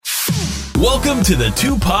Welcome to the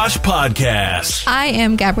Too Posh Podcast. I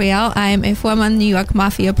am Gabrielle. I am a former New York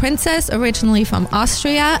Mafia princess, originally from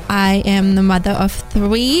Austria. I am the mother of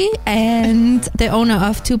 3 and the owner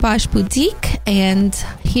of Too Posh Boutique. And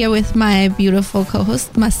here with my beautiful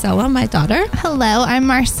co-host, Marcella, my daughter. Hello, I'm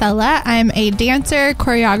Marcella. I'm a dancer,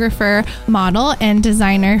 choreographer, model, and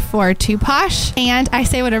designer for Too Posh. And I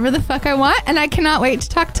say whatever the fuck I want, and I cannot wait to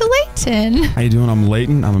talk to Leighton. How you doing? I'm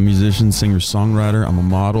Leighton. I'm a musician, singer, songwriter. I'm a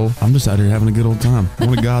model. I'm just out here having a good old time.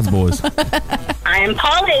 One of God's boys. I am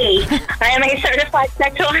Polly. I am a certified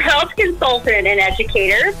sexual health consultant and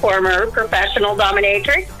educator, former professional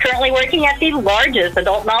dominatrix, currently working at the largest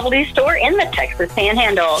adult novelty store in the Texas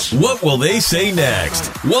Panhandle. What will they say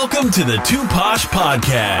next? Welcome to the Too Posh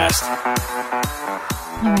Podcast.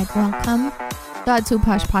 All right, welcome to our Too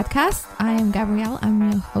Posh Podcast. I am Gabrielle. I'm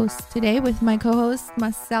your host today with my co-host,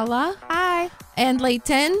 Marcella. Hi. And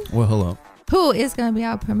Leighton, Well, hello. who is going to be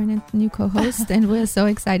our permanent new co-host. And we're so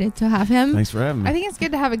excited to have him. Thanks for having me. I think it's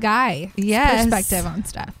good to have a guy Yes. perspective on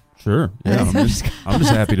stuff. Sure. Yeah, I'm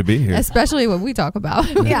just happy to be here. Especially what we talk about.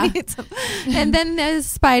 Yeah. And then there's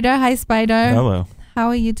Spider. Hi, Spider. Hello. How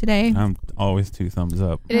are you today? I'm always 2 thumbs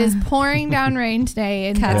up. It is pouring down rain today.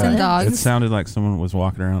 In Cats and Portland. dogs. It sounded like someone was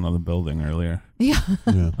walking around on the building earlier. Yeah.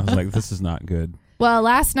 Yeah. I was like, this is not good. Well,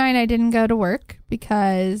 last night I didn't go to work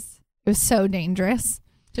because it was so dangerous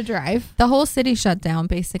to drive. The whole city shut down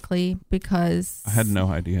basically because I had no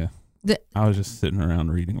idea. I was just sitting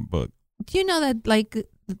around reading a book. Do you know that like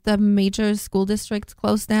the major school districts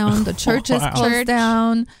closed down, the churches Wow. closed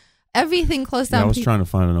down, everything closed Yeah, down. I was trying to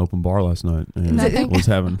find an open bar last night and Nothing. was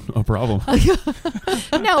having a problem.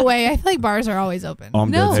 No way. I feel like bars are always open.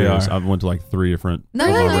 I'm No. dead serious. They are. I went to like 3 different No,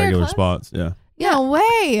 of no, my no, regular you're spots. Yeah. No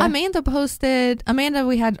way. Amanda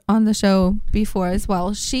we had on the show before as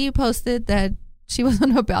well. She posted that she was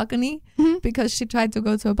on her balcony Mhm. because she tried to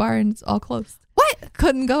go to a bar and it's all closed. What?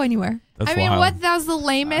 Couldn't go anywhere. That's I mean, wild. what? That was the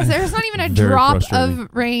lamest. There was not even a Very drop frustrating. of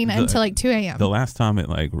rain until like 2 a.m. The last time it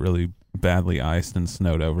like really badly iced and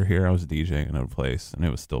snowed over here, I was DJing at a place and it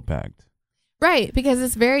was still packed. Right, because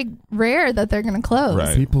it's very rare that they're going to close.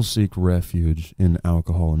 Right. People seek refuge in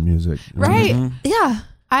alcohol and music. Right. Mhm. Yeah.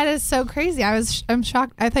 That is so crazy. I'm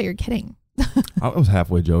shocked. I thought you were kidding. I was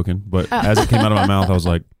halfway joking, but as it came out of my mouth, I was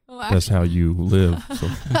like, that's how you live. So.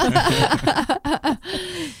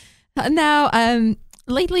 Now,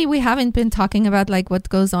 lately we haven't been talking about like what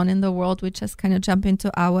goes on in the world. We just kind of jump into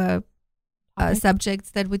our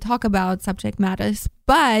subjects that we talk about, subject matters.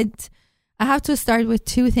 But I have to start with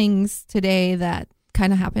 2 things today that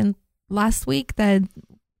kind of happened last week that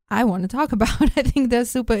I want to talk about. I think they're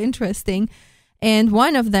super interesting. And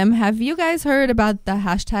one of them, have you guys heard about the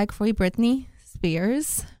hashtag Free Britney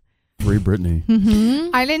Spears? Free Britney. Mm-hmm.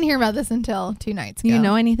 I didn't hear about this until 2 nights ago. You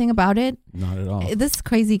know anything about it? Not at all. This is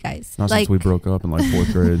crazy, guys. Not since we broke up in like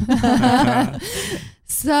 4th grade.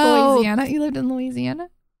 So Louisiana? You lived in Louisiana?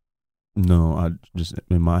 No, I just,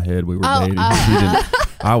 in my head, we were Oh, dating. oh. She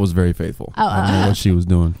didn't. I was very faithful. Oh, I don't know what she was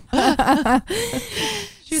doing.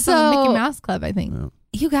 She was on the Mickey Mouse Club, I think. Yeah.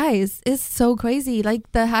 You guys, it's so crazy.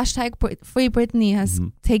 Like the hashtag Free Britney has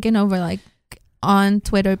Mhm. taken over like on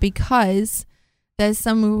Twitter because there's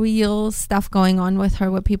some real stuff going on with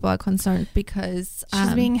her where people are concerned because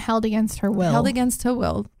She's being held against her will. held against her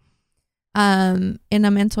will in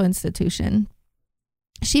a mental institution.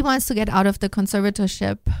 She wants to get out of the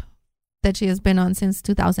conservatorship that she has been on since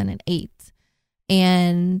 2008.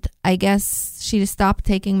 And I guess she stopped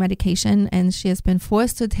taking medication and she has been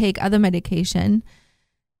forced to take other medication.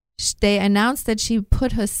 They announced that she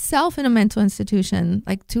put herself in a mental institution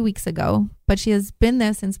like 2 weeks ago, but she has been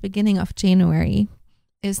there since beginning of January.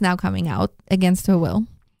 Is now coming out against her will.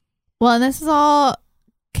 Well, and this is all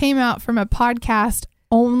came out from a podcast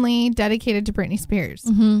only dedicated to Britney Spears.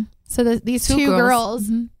 Mm-hmm. So these two girls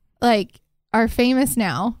Mhm. like are famous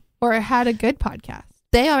now or had a good podcast.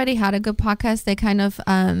 They already had a good podcast. They kind of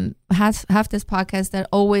have this podcast that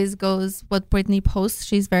always goes what Britney posts.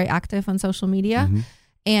 She's very active on social media. Mhm.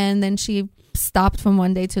 And then she stopped from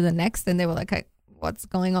one day to the next and they were like, what's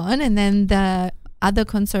going on? And then the other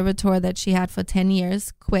conservator that she had for 10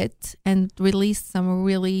 years quit and released some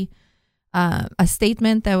really a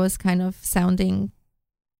statement that was kind of sounding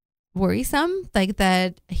worrisome, like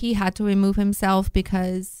that he had to remove himself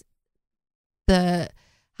because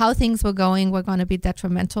how things were going were going to be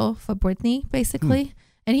detrimental for Britney, basically.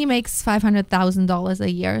 And he makes $500,000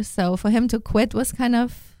 a year. So for him to quit was kind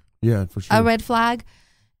of Yeah, for sure. a red flag.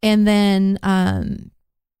 And then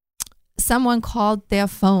someone called their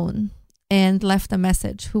phone and left a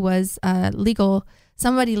message who was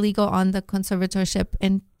somebody legal on the conservatorship.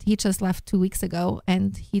 And he just left 2 weeks ago.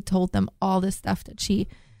 And he told them all the stuff that she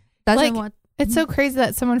doesn't Like, want. It's so crazy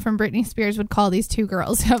that someone from Britney Spears would call these two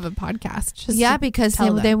girls who have a podcast. Just Yeah, to because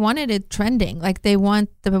tell they them. wanted it trending. Like they want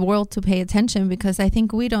the world to pay attention, because I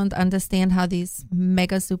think we don't understand how these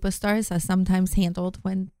mega superstars are sometimes handled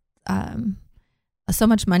when so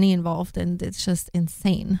much money involved, and it's just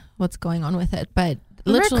insane what's going on with it. But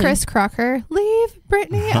Remember literally, Chris Crocker, leave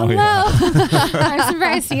Britney Oh, alone. yeah. I'm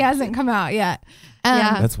surprised he hasn't come out yet.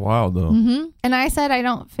 Yeah. That's wild though. hmm And I said I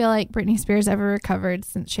don't feel like Britney Spears ever recovered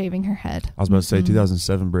since shaving her head. I was about to say Mhm.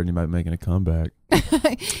 2007, Britney might be making a comeback.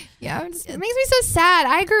 Yeah, it makes me so sad.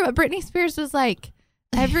 I grew up, Britney Spears was like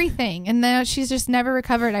everything, and then she's just never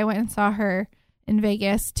recovered. I went and saw her in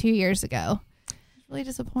Vegas 2 years ago. It's really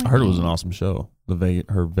disappointing. I heard it was an awesome show.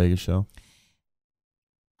 Her Vegas show.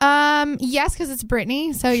 Yes, because it's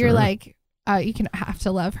Britney, so Sure. you're like, you can have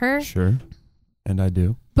to love her, Sure. And I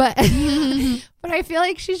do. but but I feel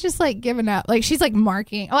like she's just like giving up. Like she's like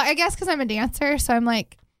marking. Oh, I guess because I'm a dancer, so I'm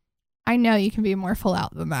like, I know you can be more full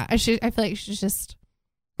out than that. I feel like she's just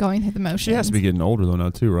going through the motions. She has to be getting older though now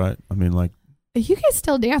too, right? I mean, like, You can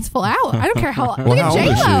still dance full out. I don't care how. well, Look how at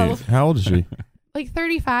old J-Lo. is she? How old is she? Like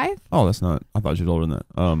 35. Oh, that's not. I thought she was older than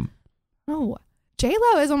that. No,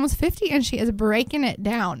 J-Lo is almost 50 and she is breaking it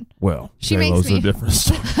down. Well, She J-Lo's makes me- a different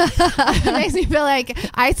story. It makes me feel like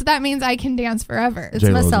so that means I can dance forever. It's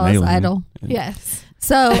J-Lo's an Marcella's alien. idol. Yes.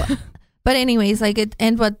 So, but anyways, like it,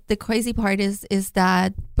 and what the crazy part is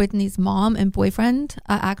that Britney's mom and boyfriend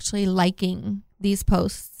are actually liking these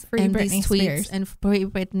posts Free and Britney these tweets Spears. and free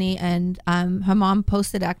Britney. And her mom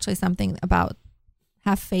posted actually something about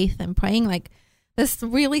have faith and praying. Like there's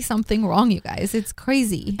really something wrong, you guys. It's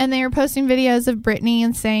crazy. And they were posting videos of Britney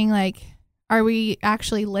and saying like, are we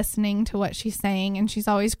actually listening to what she's saying? And she's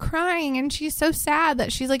always crying and she's so sad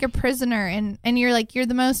that she's like a prisoner. And you're like, you're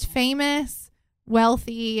the most famous,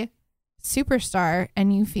 wealthy superstar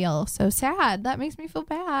and you feel so sad. That makes me feel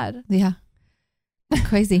bad. Yeah,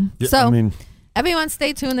 crazy. Yeah, So I mean, everyone,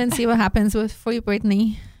 stay tuned and see what happens with Free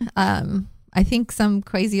Britney. I think some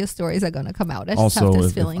crazier stories are going to come out. I just have also, this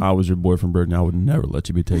if feeling. I was your boyfriend, Brittany, I would never let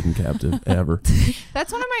you be taken captive ever.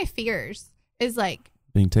 That's one of my fears is like,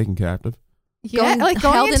 Being taken captive. yeah, Going- like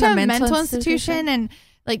held going in into a a mental mental institution? institution and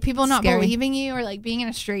like people not Scary. believing you or like being in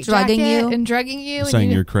a straight Drugging jacket you. and drugging you. Saying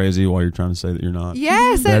and you're crazy while you're trying to say that you're not.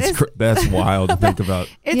 yes, that is, That's wild to think about.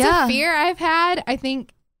 it's Yeah. a fear I've had. I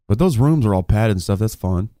think But those rooms are all padded and stuff. That's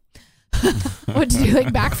fun. what to do like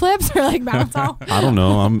backflips or like bounce off. I don't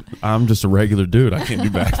know. I'm just a regular dude. I can't do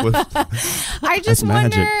backflips. I just That's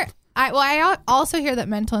magic. wonder. I also hear that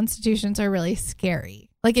mental institutions are really scary.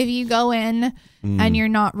 Like if you go in and you're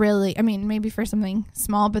not really, I mean, maybe for something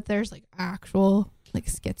small, but there's like actual like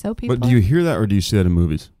schizo people. But do you hear that or do you see that in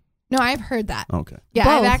movies? No, I've heard that. Okay. Yeah,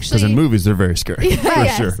 Both. I've Because actually. in movies they're very scary. For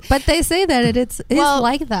Yes. sure. But they say that it's Well,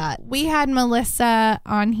 like that. We had Melissa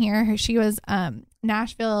on here. She was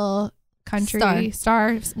Nashville Country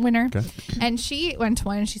Star winner. Okay. And she went to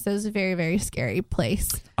one and she says a very, very scary place.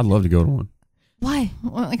 I'd love to go to one. Why?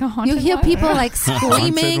 Well, like a haunted You hear one. people like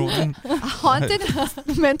screaming. Haunted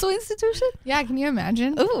Haunted mental institution? Yeah, can you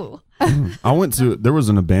imagine? Ooh. I went to, there was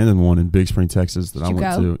an abandoned one in Big Spring, Texas that Did I you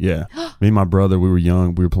went go? to. Yeah. Me and my brother, we were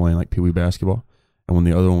young. We were playing like Pee Wee basketball. And when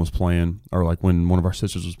the other one was playing, or like when one of our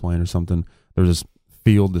sisters was playing or something, there was this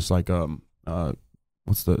field, this like,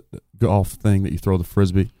 what's the golf thing that you throw the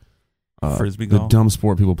frisbee? Frisbee The golf? dumb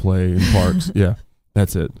sport people play in parks. Yeah.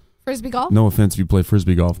 That's it. Frisbee golf? No offense if you play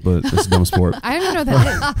frisbee golf, but it's a dumb sport. I don't even know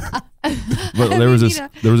what that is. But there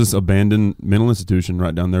was this abandoned mental institution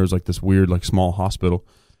right down there. It was like this weird, like small hospital,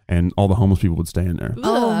 and all the homeless people would stay in there.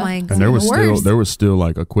 Oh my god. And Worse. there was still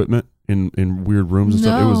like equipment in weird rooms and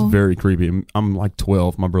stuff. It was No. very creepy. I'm like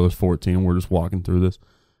 12, my brother's 14, and we're just walking through this.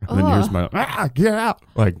 And then you hear Ugh. somebody, get out!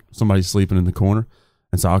 Like somebody's sleeping in the corner.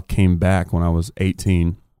 And so I came back when I was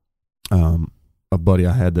 18. A buddy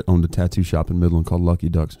I had that owned a tattoo shop in Midland called Lucky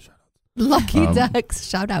Ducks. Lucky Um, Ducks.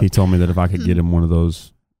 Shout out. He told me that if I could get him one of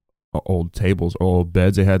those old tables or old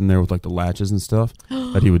beds they had in there with like the latches and stuff,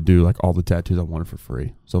 that he would do like all the tattoos I wanted for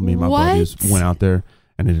free. So me and my buddies What? went out there,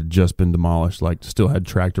 and it had just been demolished. Like still had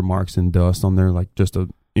tractor marks and dust on there, like just a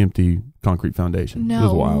empty concrete foundation. It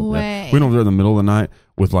was No wild. Yeah. way. We went over there in the middle of the night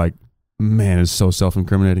with like, man, it's so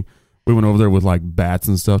self-incriminating. We went over there with like bats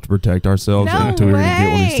and stuff to protect ourselves No until we were gonna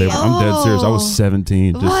get one of these way. tables. I'm dead serious. I Oh. was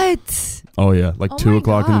 17. Just, What? oh yeah, like Oh 2 my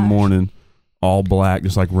o'clock in the gosh. morning, all black,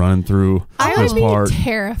 just like running through I this would be part.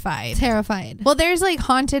 terrified. Terrified. Well, there's like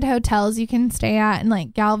haunted hotels you can stay at in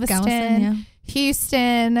like Galveston, yeah.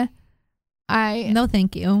 Houston. No,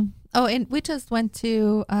 thank you. Oh, and we just went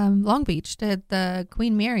to Long Beach. The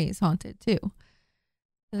Queen Mary is haunted too.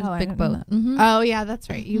 The Oh, I big didn't know boat. that. Mhm. Oh yeah, that's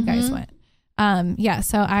right. You guys Mhm. went. Yeah,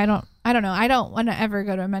 so I don't I don't know. I don't want to ever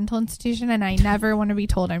go to a mental institution, and I never want to be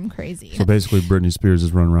told I'm crazy. So basically, Britney Spears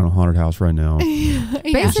is running around a haunted house right now.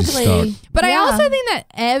 Basically, But I yeah. also think that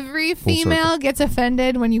every Full female circle. gets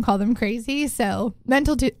offended when you call them crazy. So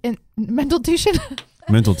mental tuition, Mental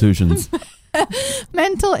tuitions.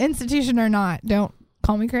 mental institution or not, don't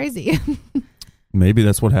call me crazy. Maybe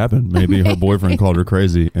that's what happened. Maybe her boyfriend called her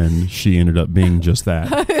crazy, and she ended up being just that.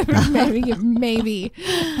 Maybe.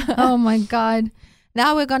 Oh my God.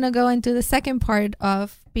 Now we're going to go into the second part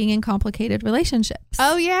of being in complicated relationships.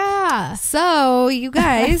 Oh yeah. So you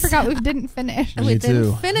I guys, forgot we didn't finish. Me we didn't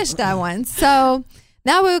too. finish that one. So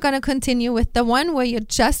now we're going to continue with the one where you're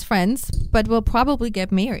just friends, but will probably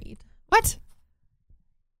get married. What?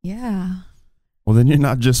 Yeah. Well, then you're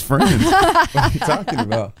not just friends. What are you talking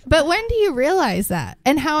about? But when do you realize that?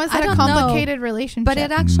 And how is I that a don't know. complicated relationship? But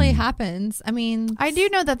it actually happens. I mean, I do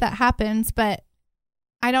know that happens, but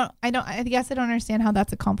I guess I don't understand how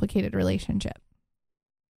that's a complicated relationship.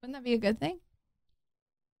 Wouldn't that be a good thing?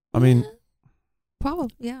 I mean, probably.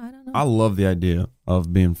 Yeah, I don't know. I love the idea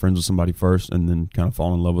of being friends with somebody first and then kind of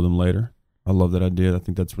fall in love with them later. I love that idea. I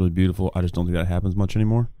think that's really beautiful. I just don't think that happens much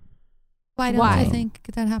anymore. Why don't you think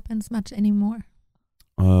that happens much anymore?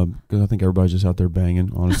 Because I think everybody's just out there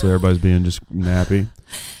banging. Honestly, everybody's being just nappy.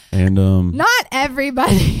 And Not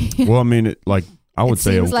everybody. well, I mean, I would It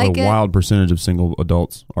say a seems like it. wild percentage of single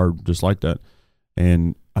adults are just like that.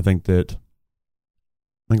 And I think a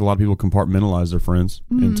lot of people compartmentalize their friends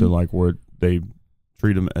into like where they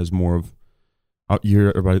treat them as more of, you hear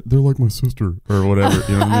everybody, they're like my sister or whatever.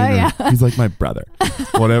 You know what I mean? Oh, Or, yeah. he's like my brother,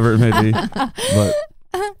 whatever it may be. But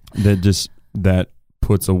that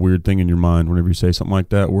puts a weird thing in your mind whenever you say something like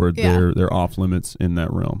that, where Yeah. they're off limits in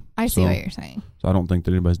that realm. I see what you're saying. So I don't think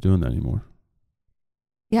that anybody's doing that anymore.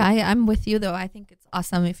 Yeah, I'm with you though. I think it's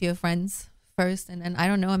awesome if you're friends first, and then I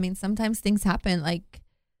don't know. I mean, sometimes things happen like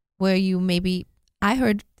where you maybe. I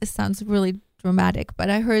heard this sounds really dramatic, but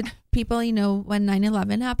I heard people, when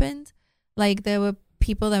 9/11 happened, like there were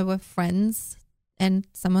people that were friends, and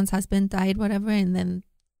someone's husband died, whatever, and then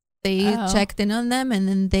they checked in on them, and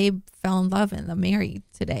then they fell in love and they're married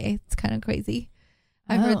today. It's kind of crazy.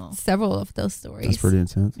 I've heard several of those stories. That's pretty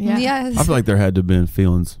intense. Yeah. Yes. I feel like there had to have been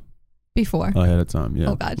feelings Before. ahead of time. Yeah.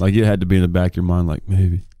 Oh, God. Like it had to be in the back of your mind, like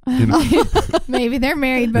maybe. You know, Maybe they're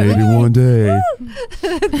married, but maybe one day.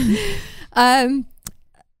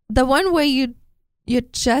 The one where you're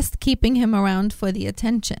just keeping him around for the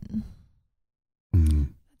attention. Mm.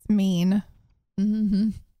 it's mean. Mm-hmm.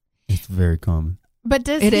 It's very common. But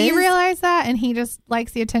does It he is? realize that and he just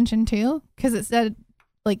likes the attention too? Because it said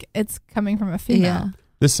like it's coming from a female. Yeah.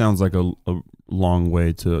 This sounds like a long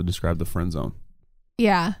way to describe the friend zone.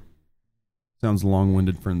 Yeah. Sounds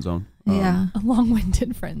long-winded friend zone. Yeah. A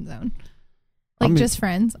long-winded friend zone. I Like mean- Just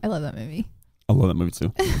Friends. I love that movie. I love that movie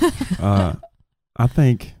too. I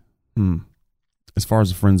think, as far as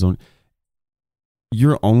the friend zone,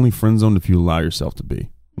 you're only friend zoned if you allow yourself to be.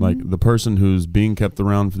 Like Mhm. the person who's being kept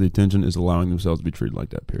around for the attention is allowing themselves to be treated like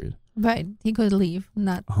that. Period. But he could leave.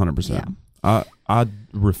 Not. 100%. Yeah. I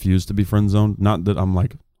refuse to be friend zoned. Not that I'm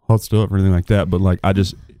like hot stuff or anything like that, but like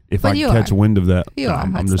if But I you catch are. wind of that, You are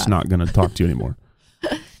I'm hot just stuff. not going to talk to you anymore.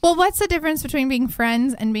 Well, what's the difference between being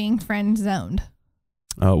friends and being friend zoned?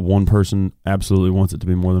 One person absolutely wants it to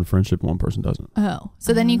be more than friendship. One person doesn't. Oh,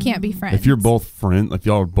 so then you can't be friends. If you're both friends, if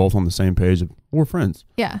y'all are both on the same page, we're friends.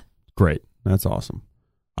 Yeah. Great. That's awesome.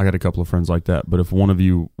 I got a couple of friends like that. But if one of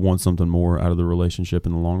you wants something more out of the relationship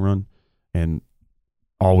in the long run and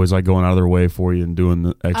always like going out of their way for you and doing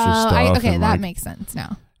the extra stuff. Okay, and that like, makes sense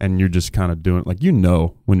now. and you're just kind of doing like,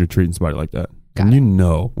 when you're treating somebody like that. Got and it. you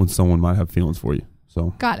know when someone might have feelings for you.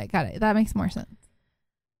 So Got it. That makes more sense.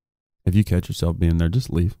 if you catch yourself being there, just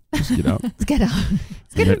leave. Just get out. Let's get out.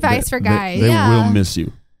 It's good advice for guys. They Yeah. will miss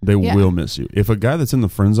you. They Yeah. will miss you. If a guy that's in the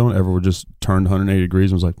friend zone ever would just turned 180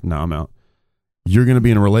 degrees and was like, "Nah, I'm out," you're gonna be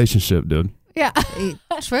in a relationship, dude. Yeah.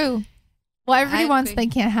 True. Well, everybody I wants agree. they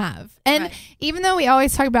can't have. And Right. even though we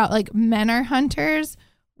always talk about like men are hunters,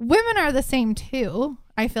 women are the same too.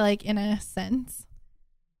 I feel like in a sense.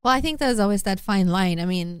 Well, I think there's always that fine line. I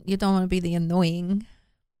mean, you don't want to be the annoying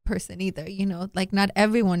person either. Like not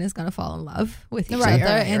everyone is going to fall in love with each Right, other.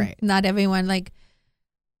 right, And right. not everyone, like,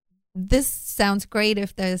 this sounds great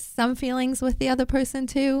if there's some feelings with the other person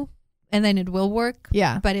too, and then it will work.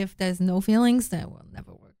 Yeah. But if there's no feelings, then it will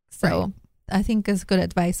never work. So Right. I think it's good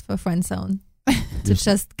advice for friend zone to Just-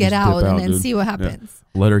 just get just out dip and out, then dude. see what Yeah. happens.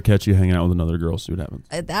 Let her catch you hanging out with another girl. See what happens.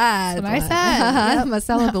 That's what I said. Yep.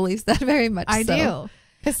 Marcella believes that very much. I so. do.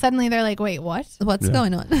 Because suddenly they're like, wait, what? What's Yeah.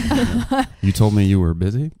 going on? You told me you were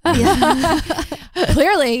busy.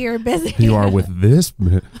 Clearly you're busy. You are with this.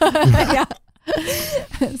 Yeah.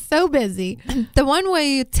 So busy. The one where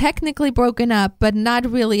you technically broken up, but not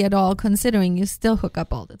really at all, considering you still hook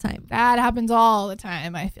up all the time. That happens all the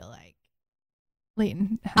time, I feel like.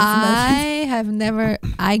 Leighton has I emotions. have never,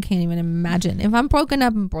 I can't even imagine. If I'm broken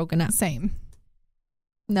up, I'm broken up. Same.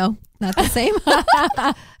 No, not the same.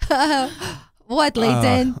 What,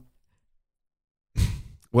 Leighton?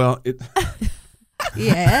 Well, it.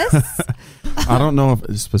 Yes. I don't know if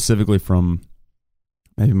it's specifically from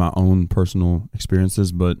maybe my own personal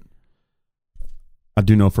experiences, but I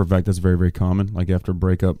do know for a fact that's very, very common, like after a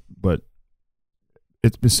breakup. But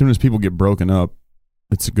as soon as people get broken up,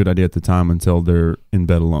 it's a good idea at the time until they're in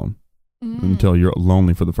bed alone, until you're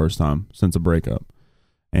lonely for the first time since a breakup.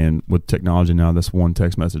 And with technology now, that's one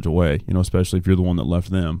text message away, especially if you're the one that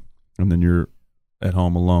left them and then you're at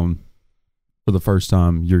home alone for the first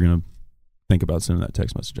time, you're going to think about sending that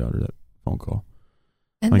text message out or that phone call.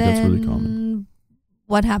 And I think then that's really common.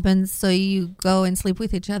 What happens? So you go and sleep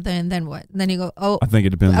with each other, and then what? Then you go, oh, I think it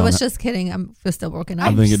depends. I was just kidding. We're still broken up. I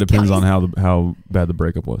think it just depends kidding. on how bad the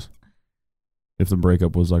breakup was. If the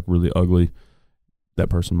breakup was like really ugly, that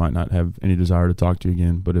person might not have any desire to talk to you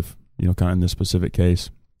again. But if, kind of in this specific case,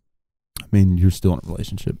 I mean, you're still in a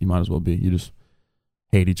relationship. You might as well be. You just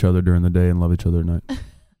hate each other during the day and love each other at night.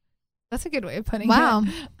 That's a good way of putting Wow.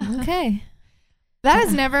 it. Okay. That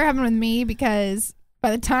has never happened with me because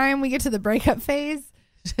by the time we get to the breakup phase,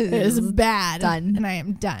 it is bad. Done. And I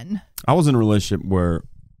am done. I was in a relationship where,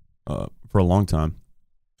 for a long time,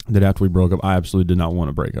 that after we broke up, I absolutely did not want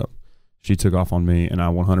to break up. She took off on me, and I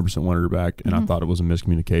 100% wanted her back, and I thought it was a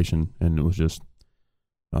miscommunication, and it was just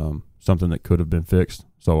something that could have been fixed.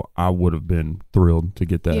 So I would have been thrilled to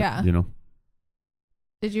get that, Yeah.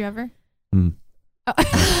 Did you ever?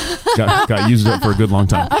 Got used up for a good long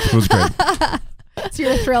time. It was great. So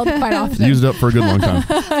you're thrilled quite often. Used up for a good long time.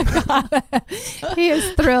 He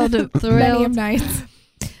is thrilled many of nights.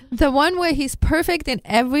 The one where he's perfect in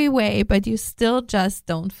every way, but you still just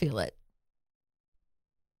don't feel it.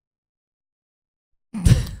 I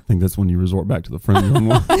think that's when you resort back to the friend zone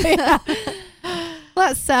one. Yeah. Well,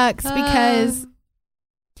 that sucks because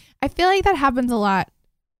I feel like that happens a lot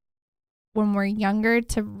when we're younger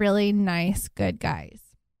to really nice, good guys.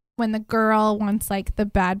 When the girl wants like the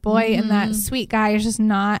bad boy and that sweet guy is just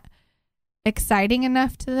not exciting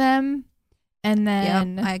enough to them. And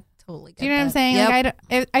then I totally get do you know what I'm saying? Yep.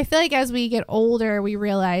 Like I feel like as we get older, we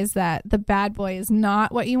realize that the bad boy is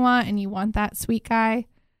not what you want, and you want that sweet guy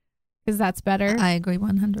because that's better. I agree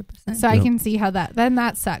 100%. So I can see how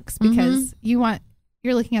that sucks because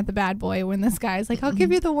you're looking at the bad boy when this guy's like, I'll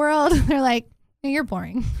give you the world. And they're like, no, you're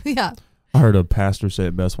boring. Yeah. I heard a pastor say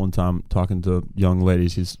it best one time talking to young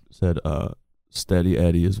ladies. He said, Steady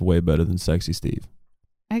Eddie is way better than Sexy Steve.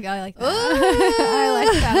 I like that. I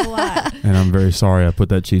like that a lot. And I'm very sorry I put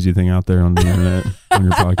that cheesy thing out there on the internet on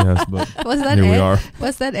your podcast, but Was that here Ed? we are.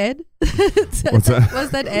 Was that Ed? What's that?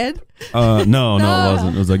 Was that Ed? No, it No.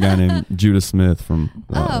 wasn't. It was a guy named Judah Smith from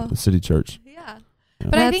Oh. the City Church. Yeah.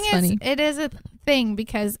 But I That's think funny. it is a thing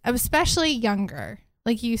because especially younger,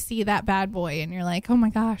 like you see that bad boy and you're like, oh my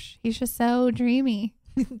gosh, he's just so dreamy.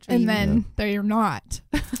 And then they're not.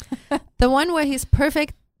 The one where he's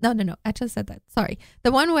perfect. No. I just said that. Sorry.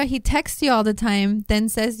 The one where he texts you all the time, then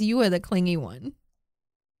says you are the clingy one.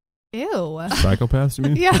 Ew. Psychopaths, you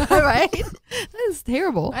mean? Yeah. Right? That is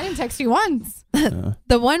terrible. I didn't text you once. Yeah.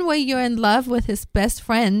 The one where you're in love with his best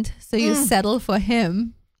friend, so you settle for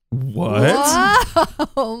him. What? Wow.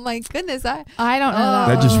 Oh my goodness. I don't know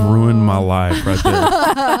That just ruined my life right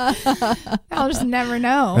there. I'll just never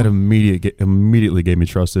know. That immediately gave me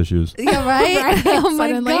trust issues. Yeah, right? Right, Oh my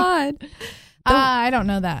suddenly. God. I don't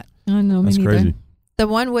know that. Oh, no, me That's neither. crazy. The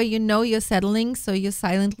one where you know you're settling, so you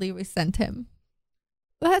silently resent him.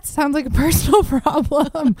 That sounds like a personal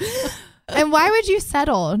problem. And why would you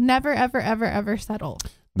settle? Never, ever, ever, ever settle.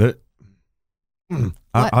 That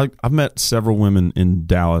I've met several women in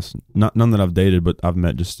Dallas. None that I've dated, but I've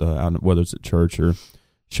met just out, whether it's at church or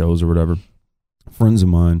shows or whatever. Friends of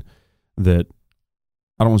mine that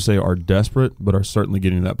I don't want to say are desperate, but are certainly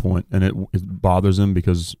getting to that point, and it bothers them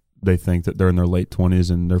because they think that they're in their late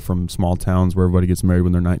 20s and they're from small towns where everybody gets married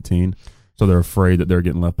when they're 19, so they're afraid that they're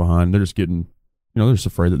getting left behind. They're just getting, they're just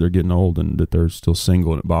afraid that they're getting old and that they're still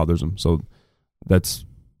single, and it bothers them. So that's,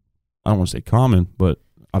 I don't want to say common, but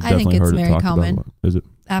I've I think definitely it's heard it very talked common. about. Is it?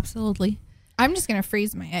 Absolutely. I'm just going to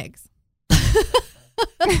freeze my eggs.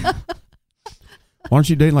 Why aren't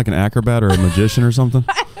you dating like an acrobat or a magician or something?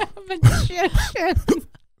 Magician.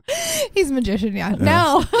 He's a magician, yeah.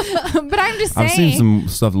 No. But I'm just saying. I've seen some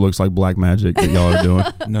stuff that looks like black magic that y'all are doing.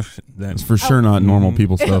 No, It's that's for sure not normal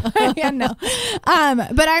people stuff. Yeah, no.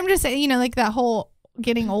 But I'm just saying, like that whole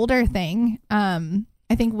getting older thing.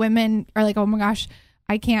 I think women are like, oh my gosh,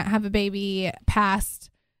 I can't have a baby past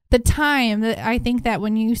the time. That I think that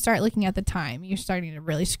when you start looking at the time, you're starting to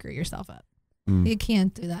really screw yourself up. You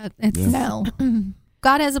can't do that. It's No.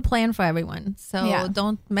 God has a plan for everyone, so Yeah.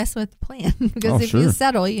 don't mess with the plan because Oh, if you sure.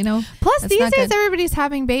 settle, Plus, That's these not days, good. everybody's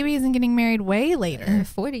having babies and getting married way later.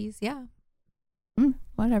 40s, yeah,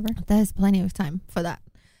 Whatever. there's plenty of time for that.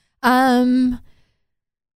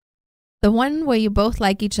 The one where you both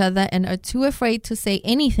like each other and are too afraid to say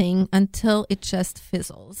anything until it just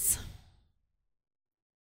fizzles.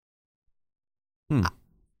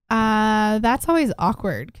 That's always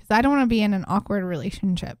awkward because I don't want to be in an awkward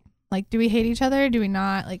relationship. Like, do we hate each other? Do we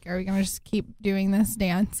not? Like, are we going to just keep doing this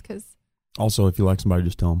dance? Because Also, if you like somebody,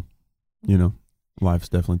 just tell them. Life's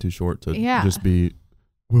definitely too short to Yeah. just be.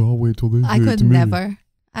 Well, I'll wait till they. I say it could to me." never.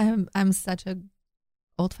 I'm such a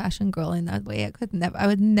old-fashioned girl in that way. I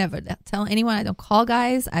would never tell anyone. I don't call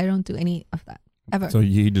guys. I don't do any of that ever. So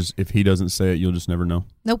if he doesn't say it, you'll just never know.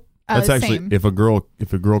 That's actually same. if a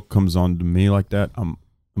girl comes on to me like that, I'm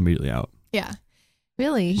immediately out. Yeah.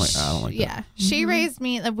 Really? I'm like, I don't like that. Yeah. She Mhm. raised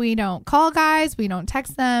me that we don't call guys, we don't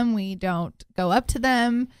text them, we don't go up to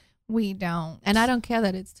them, we don't. And I don't care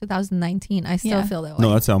that it's 2019. I still Yeah. feel that way.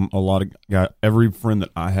 No, that's how a lot of guys. Every friend that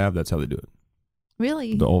I have, that's how they do it.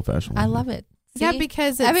 Really? The old fashioned. I love it. Yeah, See?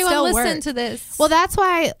 because it everyone still listen works. to this. Well, that's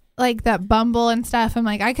why, like, that Bumble and stuff, I'm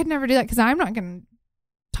like, I could never do that because I'm not going to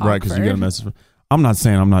talk. Right, because you get a message. I'm not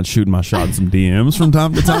saying I'm not shooting my shot in some DMs from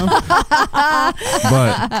time to time, but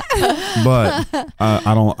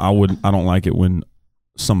I don't like it when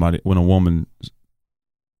a woman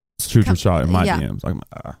shoots her shot in my Yeah. DMs. Like,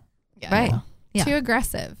 Yeah. Right. Yeah. Too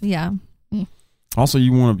aggressive. Yeah. Also,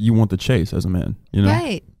 you want the chase as a man.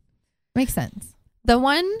 Right. Makes sense. The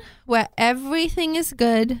one where everything is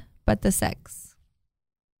good but the sex.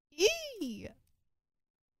 Eee.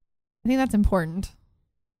 I think that's important.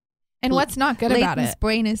 And what's not good about Leighton's it?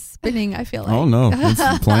 brain is spinning, I feel like. Oh no,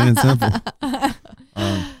 it's plain and simple.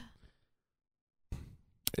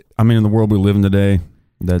 I mean, in the world we live in today,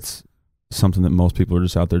 that's something that most people are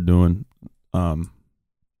just out there doing.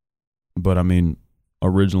 But I mean,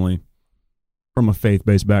 originally, from a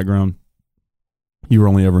faith-based background, you were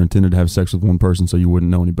only ever intended to have sex with one person, so you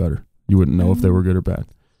wouldn't know any better. You wouldn't know if they were good or bad.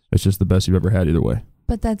 It's just the best you've ever had either way.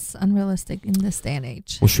 But that's unrealistic in this day and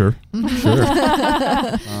age. Well, sure.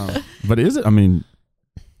 But is it? I mean,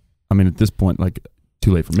 at this point, like,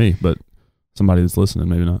 too late for me, but somebody that's listening,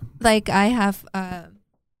 maybe not. Like, I have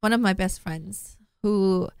one of my best friends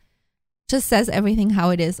who just says everything how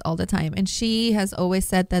it is all the time. And she has always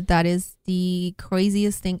said that is the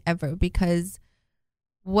craziest thing ever, because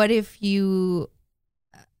what if you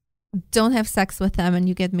don't have sex with them and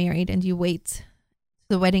you get married and you wait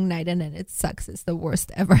the wedding night and then it sucks? It's the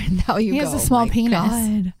worst ever. And now you He go, has a small "My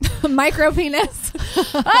penis." God." Micro penis.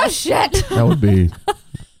 Oh, shit. That would be,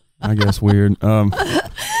 I guess, weird. I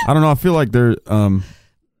don't know. I feel like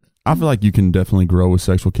I feel like you can definitely grow with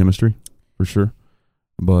sexual chemistry, for sure.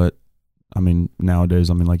 But I mean, nowadays,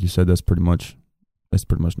 like you said, that's pretty much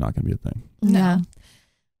not going to be a thing. No. Yeah.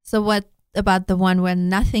 So what about the one where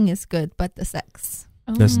nothing is good but the sex?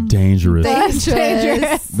 That's dangerous. That's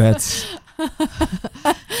dangerous. That's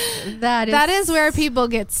That is where people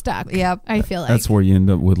get stuck. Yep. I feel like. that's where you end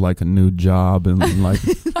up with like a new job and like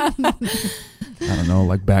I don't know,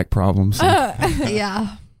 like back problems.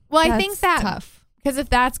 Yeah. Well, I think That's that tough. because if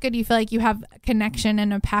that's good, you feel like you have a connection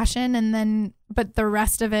and a passion, and then but the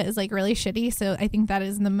rest of it is like really shitty. So I think that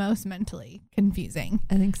is the most mentally confusing.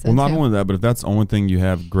 I think so. Well, not too. only that, but if that's the only thing you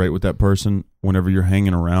have great with that person, whenever you're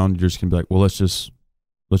hanging around, you're just gonna be like, well, let's just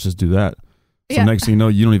do that. So Yeah. next thing you know,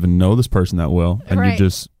 you don't even know this person that well, and Right. you're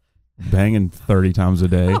just banging 30 times a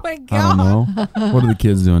day. Oh my I don't god! know. What are the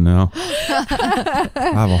kids doing now? I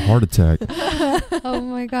have a heart attack. Oh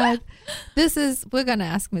my God. We're going to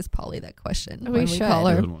ask Miss Polly that question We when we should. call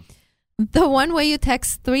her. Good one. The one where you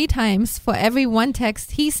text 3 times for every one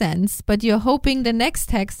text he sends, but you're hoping the next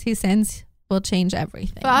text he sends will change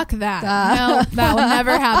everything. Fuck that! No, that will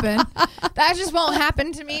never happen. That just won't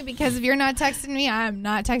happen to me because if you're not texting me, I'm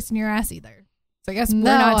not texting your ass either. So I guess we're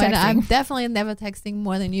No, not and I'm texting. definitely never texting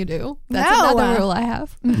more than you do. That's No. another rule I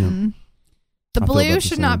have. Mm-mm. The I feel blue about the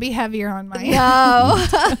should same. not be heavier on my. No.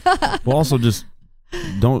 Well, also just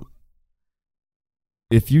don't.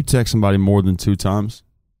 If you text somebody more than 2 times,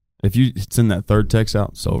 if you send that third text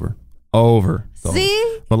out, it's over. It's over.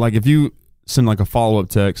 See? But like if you send like a follow-up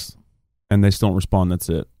text and they still don't respond, that's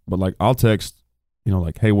it. But like I'll text,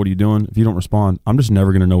 like, hey, what are you doing? If you don't respond, I'm just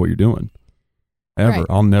never going to know what you're doing. Ever. Right.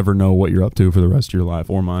 I'll never know what you're up to for the rest of your life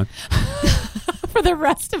or mine. for the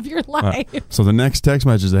rest of your life. So the next text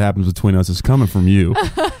message that happens between us is coming from you.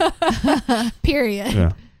 Period.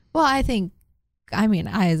 Yeah. Well, I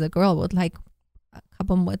as a girl would like a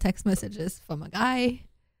couple more text messages from a guy.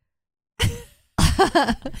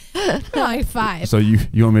 Like 5. So you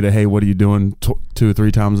want me to, hey, what are you doing 2 or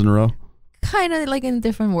 3 times in a row? Kind of like in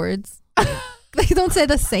different words. They don't say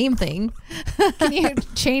the same thing. Can you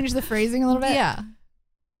change the phrasing a little bit? Yeah.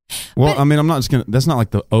 Well, But- I mean, I'm not just gonna. That's not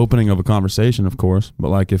like the opening of a conversation, of course. But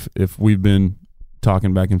like if we've been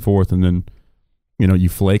talking back and forth, and then you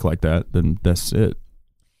flake like that, then that's it.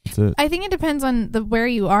 That's it. I think it depends on where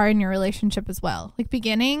you are in your relationship as well. Like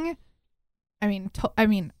beginning, I mean,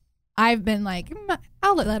 I've been like,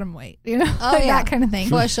 I'll let him wait, like that kind of thing.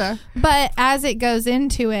 For sure. But as it goes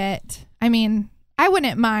into it, I mean, I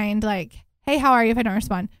wouldn't mind like, hey, how are you if I don't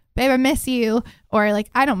respond? Babe, I miss you. Or like,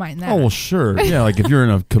 I don't mind that. Oh well, sure. Yeah, like if you're in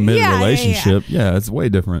a committed Yeah, relationship, yeah, it's way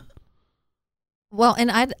different. Well,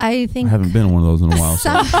 and I I think haven't been in one of those in a while.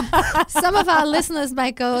 So. some of our listeners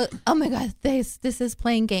might go, oh my God, this is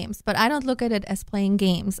playing games. But I don't look at it as playing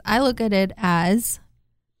games. I look at it as,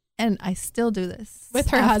 and I still do this With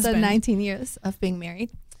her after husband. 19 years of being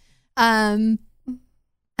married. I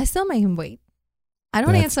still make him wait. I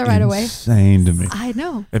don't That's answer right away. Insane to me. I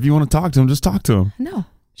know. If you want to talk to him, just talk to him. No.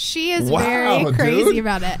 She is Wow, very crazy dude.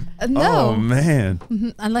 about it. No. Oh man,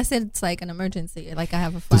 Mhm. Unless it's like an emergency, like I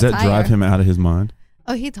have a flat does that tire. drive him out of his mind?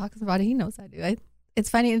 Oh, he talks about it. He knows I do. It's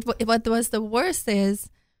funny. What was the worst is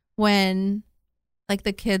when, like,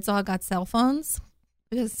 the kids all got cell phones,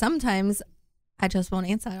 because sometimes I just won't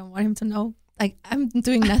answer. I don't want him to know. Like, I'm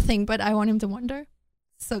doing nothing, but I want him to wonder.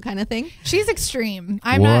 So kind of thing. She's extreme.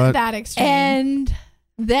 I'm What? not that extreme. And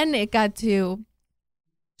then it got to,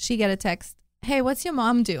 she got a text, hey, what's your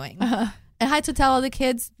mom doing? And I had to tell all the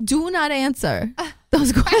kids, do not answer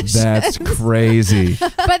those questions. That's crazy.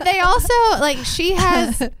 But they also like she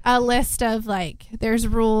has a list of like there's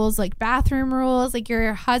rules like bathroom rules, like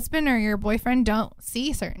your husband or your boyfriend don't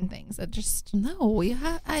see certain things. It just No, you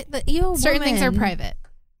certain things are private.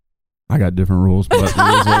 I got different rules, but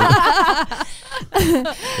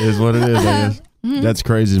it is what it is. I guess. That's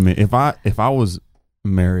crazy to me. If I was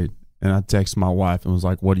married and I text my wife and was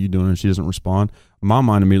like, "What are you doing?" and she doesn't respond, my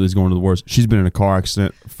mind immediately is going to the worst. She's been in a car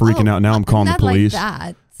accident, freaking out. Now I'm calling the not police. Like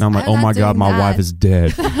that. Now I'm like, I'm "Oh not my god, doing my that. wife is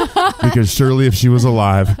dead." Because surely, if she was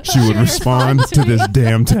alive, she would respond to this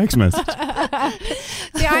damn text message.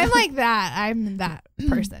 See, I'm like that. I'm that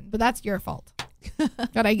person, but that's your fault.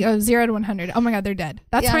 God, I go 0 to 100. Oh my god, they're dead.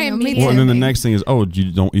 That's Yeah, my no, me immediate. Well, and then the me. next thing is, oh,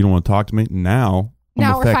 you don't want to talk to me now?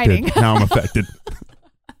 Now we're affected. fighting. Now I'm affected.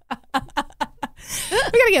 We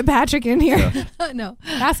gotta get Patrick in here. No,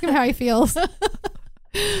 Ask him how he feels.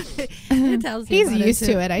 it tells me He's about used it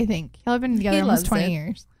to too. it. I think y'all have been together He almost loves 20 it.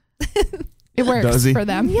 years. It works Does he? for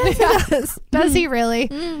them. Yes, it does. Does he really?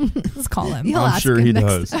 Let's call him. You'll I'm ask sure him he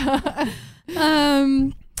next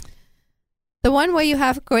does. The one where you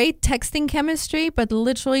have great texting chemistry, but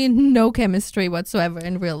literally no chemistry whatsoever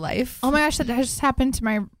in real life. Oh my gosh, that just happened to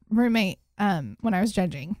my roommate when I was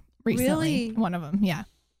judging recently. Really? One of them, yeah.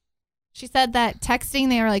 She said that texting,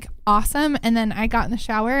 they were like awesome. And then I got in the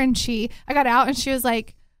shower and I got out and she was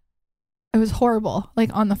like, it was horrible,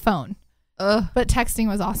 like on the phone. Ugh. But texting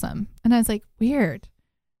was awesome. And I was like, weird.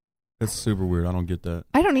 That's super weird. I don't get that.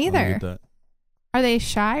 I don't I either. don't get that. Are they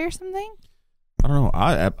shy or something? I don't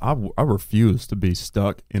know. I refuse to be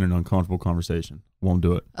stuck in an uncomfortable conversation. Won't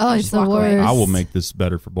do it. Oh, it's Just the walk away. worst. I will make this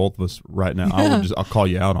better for both of us right now. I'll call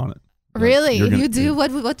you out on it. Like, Really? you're gonna- You do?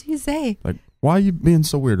 What do you say? Like, why are you being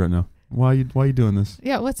so weird right now? Why are you doing this?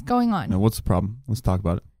 Yeah, what's going on? No, what's the problem? Let's talk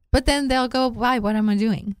about it. But then they'll go, why? What am I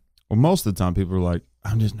doing? Well, most of the time people are like,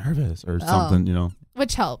 I'm just nervous or something, you know.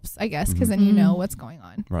 Which helps, I guess, because then you know what's going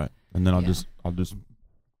on. Right. And then I'll Yeah. just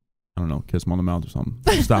I don't know, kiss him on the mouth or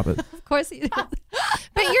something. Stop it. Of course you do.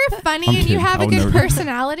 But you're funny I'm and you kidding. have I a would good never do that.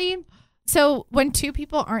 personality. So when two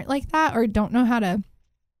people aren't like that or don't know how to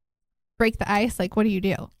break the ice, like what do you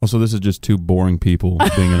do? Oh, so this is just two boring people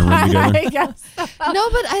being in a room together? I guess. No,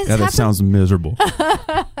 but it's Yeah, that happened, sounds miserable.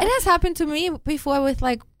 it has happened to me before with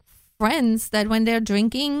like friends that when they're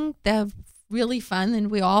drinking, they're really fun and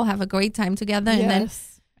we all have a great time together. And then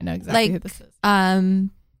I know exactly who like, this is.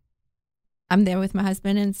 I'm there with my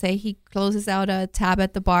husband and say he closes out a tab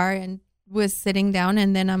at the bar and we're sitting down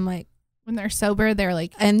and then I'm like, When they're sober, they're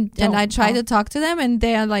like, and I try talk. to talk to them and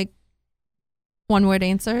they're like one word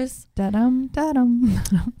answers. da-dum, da-dum.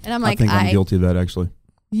 And I'm I like, think I'm guilty of that actually.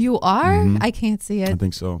 You are? Mhm. I can't see I it.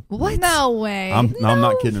 think so. What? No way. I'm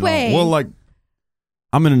not kidding at way. all. Well, like,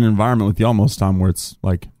 I'm in an environment with y'all most of the time where it's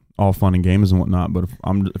like all fun and games and whatnot. But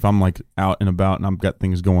if I'm like out and about and I've got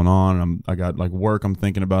things going on and I got like work I'm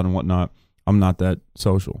thinking about and whatnot, I'm not that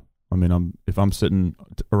social. I mean, if I'm sitting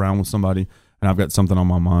around with somebody and I've got something on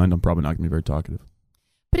my mind, I'm probably not going to be very talkative.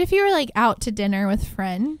 But if you were like out to dinner with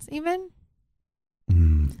friends, even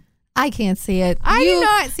I can't see it. I do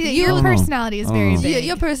not see that. Your personality is very big.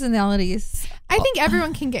 Your personality is. I think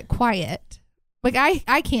everyone can get quiet. Like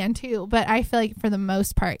I can too, but I feel like for the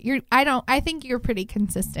most part, I think you're pretty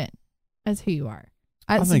consistent as who you are.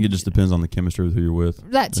 I think it just depends on the chemistry with who you're with.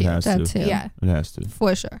 That too. That too. Yeah. It has to.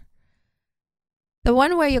 For sure. The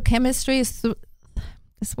one where your chemistry is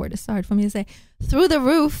this word is hard for me to say, through the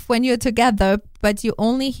roof when you're together, but you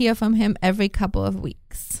only hear from him every couple of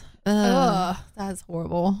weeks. Ugh. That's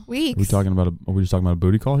horrible. Weeks. Are we just talking about a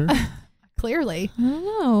booty call here? Clearly. I don't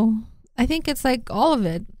know. I think it's like all of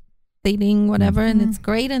it. Dating, whatever, and it's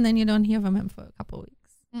great, and then you don't hear from him for a couple of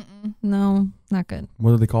weeks. Mm-mm. No, not good. What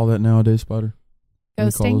do they call that nowadays, Spider? What do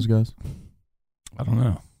they call Ghosting? those guys? I don't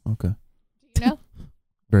know. Okay. You know?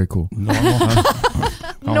 Very cool.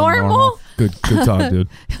 Normal? Good talk, dude.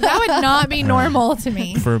 That would not be normal to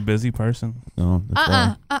me. For a busy person. No,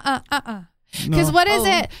 that's Because No. what is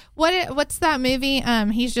it? What's that movie?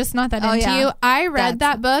 He's just not that Oh, into yeah. you. I read That's-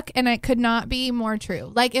 that book and it could not be more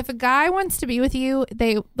true. Like if a guy wants to be with you,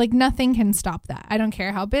 they like nothing can stop that. I don't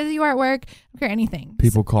care how busy you are at work. I don't care anything.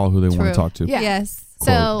 People call who they want True. to talk to. Yeah. Yes. Quote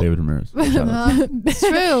So David Ramirez. Shout out. It's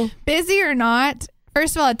true. busy or not,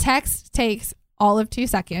 first of all, a text takes all of 2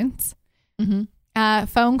 seconds. Mm-hmm.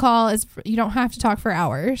 Phone call is you don't have to talk for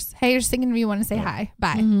hours. Hey, you're just thinking of me, want to say hi,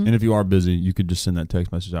 bye. Mm-hmm. And if you are busy, you could just send that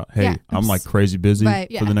text message out. Hey, Yeah. I'm like crazy busy Right.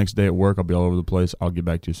 Yeah. for the next day at work. I'll be all over the place. I'll get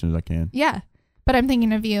back to you as soon as I can. Yeah, but I'm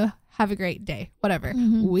thinking of you. Have a great day. Whatever.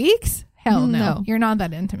 Mhm. Weeks? Hell no. No. You're not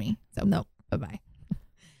that into me. So No. bye bye.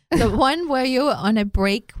 The one where you're on a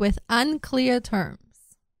break with unclear terms.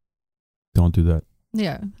 Don't do that.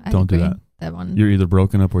 Yeah. I Don't do agree. that. That one. You're either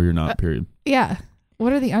broken up or you're not, period. Yeah.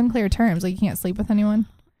 What are the unclear terms? Like you can't sleep with anyone?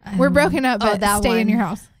 We're broken up, but that stay in one. your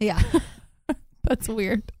house. Yeah. That's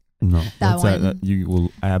weird. No. That's one. that you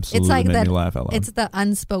will absolutely like make that- me laugh out loud. It's the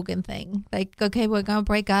unspoken thing. Like, okay, we're going to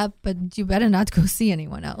break up, but you better not go see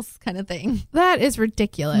anyone else kind of thing. That is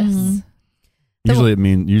ridiculous. Mhm.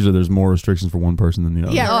 Usually there's more restrictions for one person than the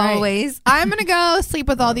other. Yeah. right. Always. I'm going to go sleep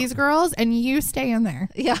with all these girls and you stay in there.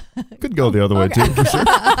 Yeah. Could go the other way too, for sure.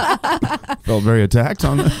 Felt very attacked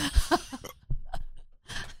on that.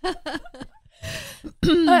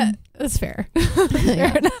 That's fair. Yeah.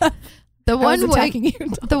 Fair enough. The I was one where attacking you.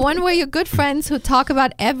 the one where you're good friends who talk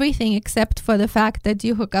about everything except for the fact that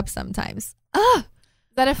you hook up sometimes. Is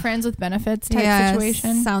that a friends with benefits type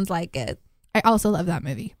situation? Sounds like it. I also love that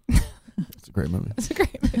movie. It's a great movie. It's a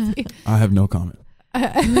great movie. I have no comment.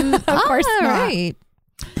 Of course All not. right.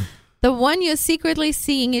 The one you're secretly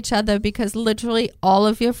seeing each other because literally all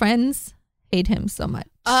of your friends hate him so much.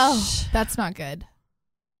 Oh, that's not good.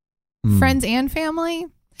 Mm. Friends and family?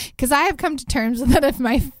 Because I have come to terms with that if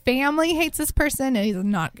my family hates this person, it is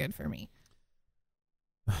not good for me.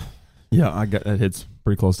 Yeah, I got that hits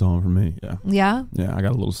pretty close to home for me. Yeah. Yeah. Yeah, I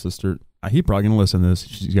got a little sister. He probably gonna listen to this.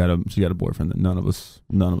 She's got a boyfriend that none of us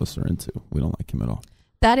are into. We don't like him at all.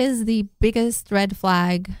 That is the biggest red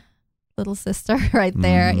flag, little sister, right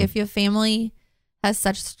there. Mhm. If your family has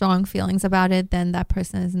such strong feelings about it, then that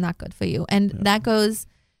person is not good for you. And that goes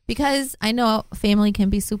because I know family can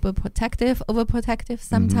be super protective, overprotective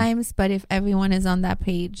sometimes, but if everyone is on that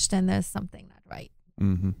page, then there's something not right.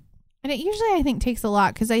 Mm-hmm. And it usually, I think, takes a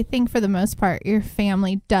lot because I think for the most part, your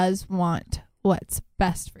family does want what's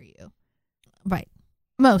best for you. Right.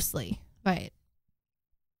 Mostly. Right.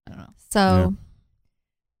 I don't know. So, Yeah.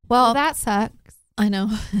 well, That sucks. I know.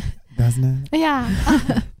 Doesn't it? Yeah.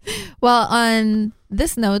 Well, on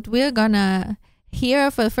this note, we're going to hear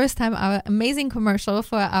for the first time our amazing commercial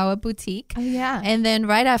for our boutique. Oh, yeah. And then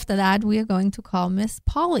right after that, we are going to call Miss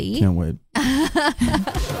Polly. Can't wait.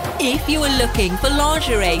 If you are looking for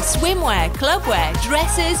lingerie, swimwear, clubwear,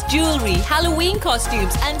 dresses, jewelry, Halloween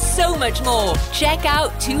costumes, and so much more, check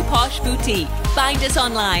out Too Posh Boutique. Find us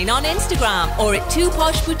online on Instagram or at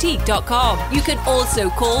tooposhboutique.com. You can also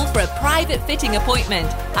call for a private fitting appointment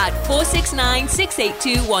at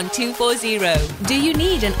 469-682-1240. Do you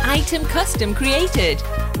need an item custom created?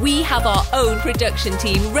 We have our own production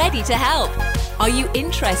team ready to help. Are you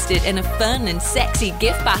interested in a fun and sexy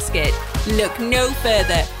gift basket? Look no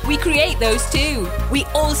further. We create those too. We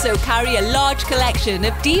also carry a large collection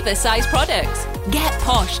of diva-sized products. Get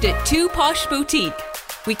poshed at Too Posh Boutique.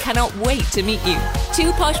 We cannot wait to meet you.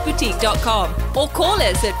 tooposhboutique.com or call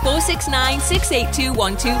us at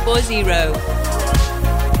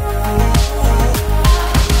 469-682-1240.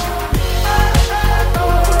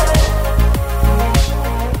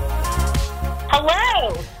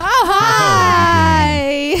 Hello. Oh,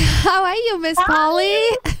 hi. Hi. How are you, Miss Polly.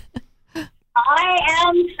 I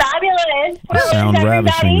am fabulous. You sound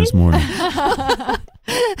ravishing this morning. Oh,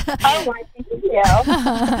 well, thank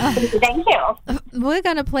you. Thank you. We're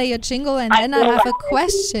going to play a jingle and then I have a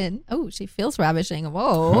question. Oh, she feels ravishing.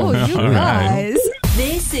 Whoa, you guys.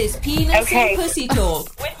 This is Penis Okay. and Pussy Talk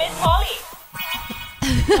with Miss Polly.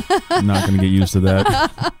 I'm not going to get used to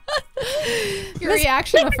that. Your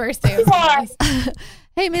reaction the first day was nice.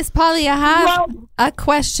 Hey, Miss Polly, I have a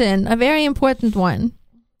question, a very important one.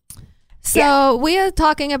 So we are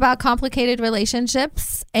talking about complicated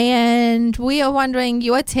relationships, and we are wondering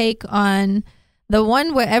your take on the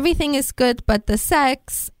one where everything is good but the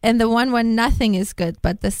sex, and the one where nothing is good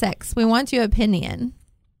but the sex. We want your opinion.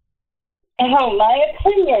 Oh, my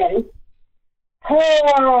opinion.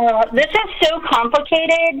 Oh, this is so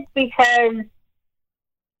complicated because,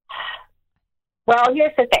 well,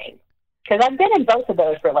 here's the thing. Because I've been in both of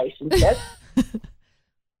those relationships.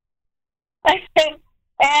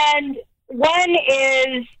 And one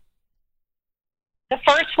is the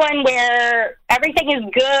first one where everything is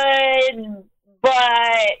good,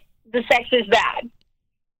 but the sex is bad.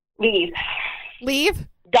 Leave. Leave?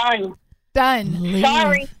 Done. Done.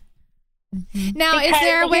 Sorry. Now, is Because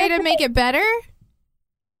there a way here's to the make it better?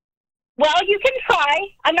 Well, you can try.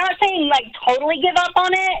 I'm not saying, like, totally give up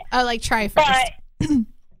on it. Oh, like try first. But,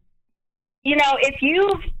 you know, if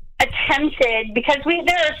you've attempted, because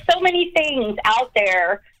there are so many things out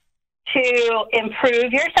there to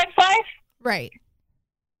improve your sex life, Right.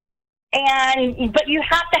 but you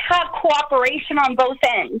have to have cooperation on both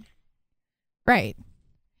ends. Right.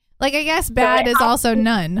 Like, I guess bad is also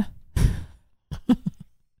none.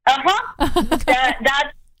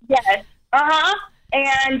 That's yes.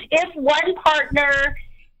 And if one partner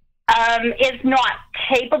is not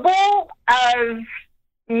capable of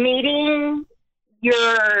meeting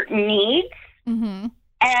your needs, Mm-hmm.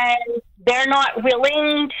 and they're not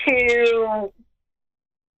willing to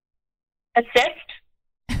assist,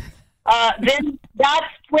 then that's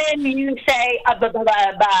when you say, You got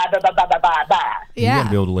Yeah. to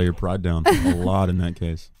be able to lay your pride down a lot in that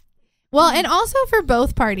case. Well, and also for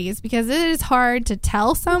both parties, because it is hard to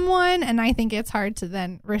tell someone, and I think it's hard to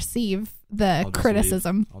then receive the I'll just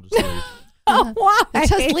criticism. leave. I'll just leave. Why?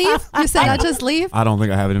 Just leave? You said I just leave? I don't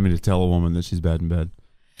think I have it in me to tell a woman that she's bad in bed.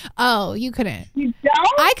 Oh, you couldn't. You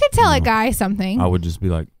don't? I could tell a No. guy something. I would just be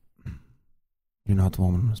like, "You're not the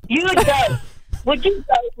woman." You would go. Would you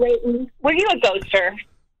ghost, Leighton? Were you a ghoster?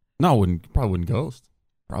 No, I wouldn't. Probably wouldn't ghost.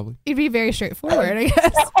 Probably. You'd be very straightforward, I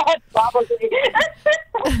guess. Probably.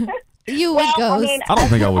 You would Well, I ghost. mean, I don't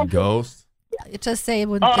think I would ghost. Just say it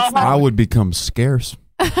would. Uh-huh. It's not I would become scarce.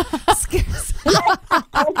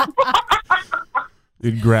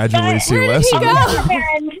 You'd gradually see less of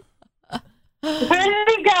me. Where did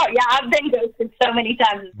he go? Yeah, I've been ghosted so many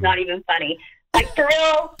times. It's not even funny. Like, for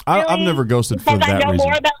real? I've Really? never ghosted for Because I that know reason.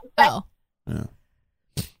 more about sex. Oh.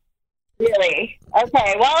 Yeah. Really?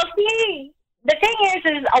 Okay. Well, see, the thing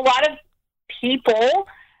is a lot of people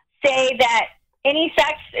say that any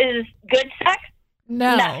sex is good sex.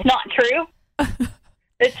 No. That's not true.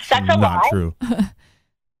 That's a Not lie. true.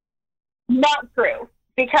 Not true.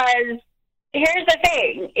 Because here's the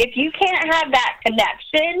thing. If you can't have that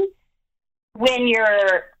connection when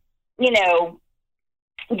you're, you know,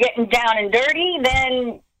 getting down and dirty,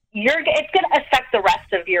 then it's going to affect the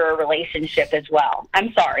rest of your relationship as well.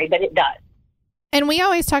 I'm sorry, but it does. And we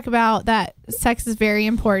always talk about that sex is very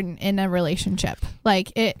important in a relationship.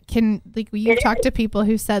 Like it can, like you've talked to people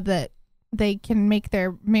who said that they can make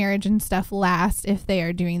their marriage and stuff last if they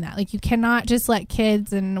are doing that. Like you cannot just let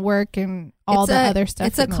kids and work and all the other stuff.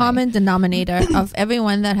 It's a common denominator of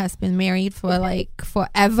everyone that has been married for like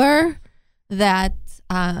forever. That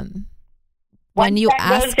when Once you that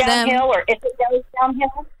ask goes them, downhill, or if it goes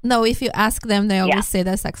downhill, no, if you ask them, they always Yeah. say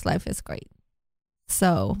their sex life is great.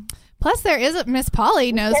 So Plus, there is Miss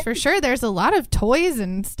Polly knows for sure. There's a lot of toys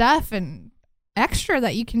and stuff and extra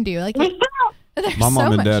that you can do. Like there's My mom so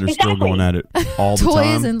and much. dad are still Exactly. going at it all the Toys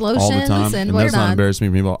time. and all the lotions time. and that's not whatnot.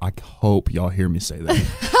 embarrassing me. I hope y'all hear me say that.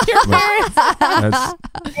 Your parents.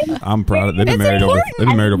 That's, I'm proud of. They've been It's married over. important. They've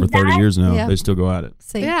been married over 30 years now. Yeah. They still go at it.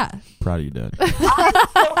 say Yeah. Proud of you, Dad. I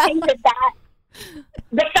still think that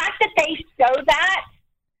the fact that they show that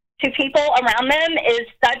to people around them is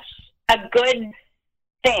such a good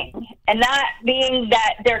thing. And that being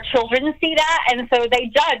that their children see that, and so they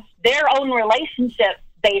judge their own relationships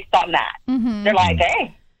based on that. Mm-hmm. They're like,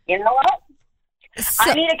 hey, you know what?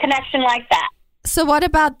 I need a connection like that. So what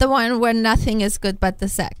about the one where nothing is good but the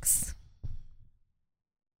sex?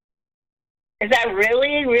 Is that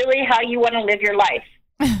really, really how you want to live your life?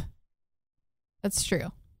 That's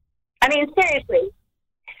true. I mean, seriously.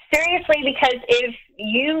 seriously, because if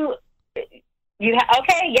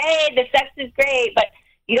okay, yay, the sex is great, but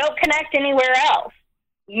you don't connect anywhere else.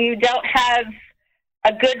 You don't have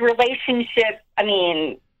a good relationship, I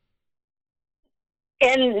mean,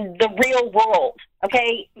 in the real world,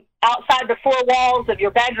 okay? Outside the four walls of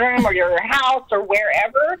your bedroom or your house or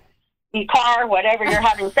wherever, your car, whatever you're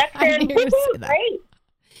having sex in, great.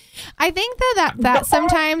 I think that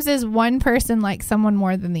sometimes is one person like someone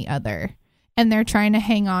more than the other. And they're trying to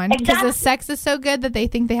hang on because the sex is so good that they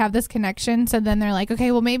think they have this connection. So then they're like,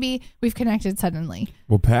 okay, well, maybe we've connected suddenly.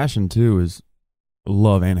 Well, passion, too, is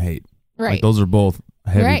love and hate. Right. Like, those are both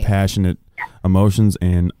heavy, passionate emotions,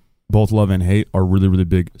 and both love and hate are really, really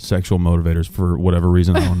big sexual motivators for whatever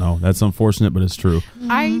reason. I don't know. That's unfortunate, but it's true.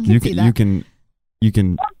 I can see that. You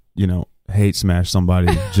can, hate smash somebody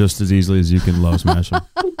just as easily as you can love smash them.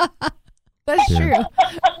 That's true.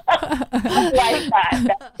 I like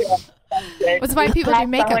that. That's good. That's why people do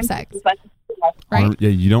makeup sex. Right? Yeah,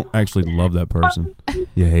 you don't actually love that person.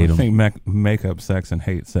 You hate them. I think makeup sex and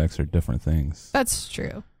hate sex are different things. That's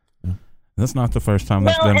true. That's not the first time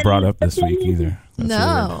that's been brought up this week either. That's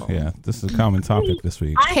No. weird. Yeah, this is a common topic this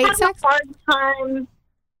week. I have a hard time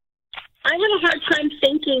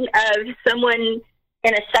thinking of someone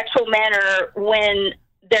in a sexual manner when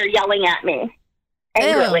they're yelling at me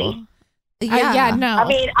angrily. Yeah, no. I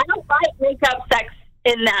mean, I don't like makeup sex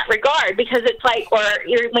in that regard because it's like,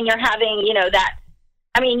 when you're having, that.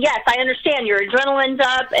 I mean, yes, I understand your adrenaline's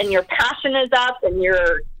up and your passion is up and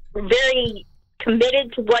you're very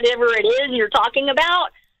committed to whatever it is you're talking about.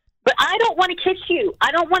 But I don't want to kiss you.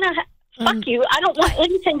 I don't want to fuck you. I don't want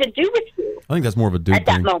anything to do with you. I think that's more of a dude at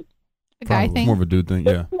that thing. moment. A guy thing. More of a dude thing,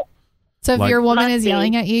 yeah. So if Like- your woman is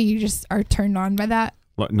yelling at you, you just are turned on by that?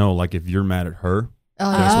 Like if you're mad at her,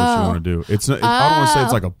 that's what you want to do. It's not, I don't want to say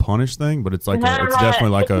it's like a punish thing, but it's like it's definitely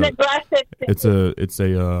like it's an aggressive it's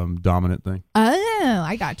a dominant thing. Oh,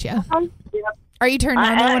 I got you. Yeah. Are you turned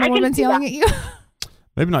on when I a can woman's see yelling that. at you?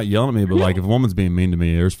 Maybe not yelling at me, but like if a woman's being mean to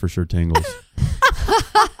me, there's for sure tingles.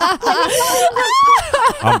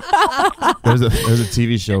 There's a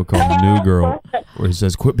TV show called The New Girl where he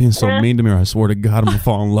says, "Quit being so mean to me, or I swear to God, I'm gonna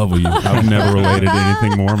fall in love with you." I've never related to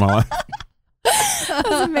anything more in my life. That's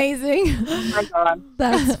amazing. Oh my God.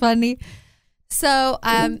 That's funny. So,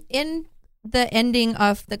 in the ending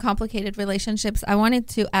of the complicated relationships, I wanted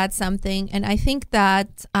to add something, and I think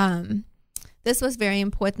that this was very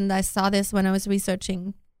important. I saw this when I was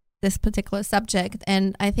researching this particular subject,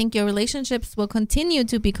 and I think your relationships will continue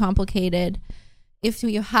to be complicated if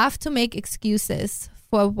you have to make excuses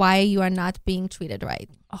for why you are not being treated right.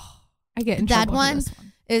 I get in That trouble for one this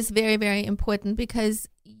one. is very, very important because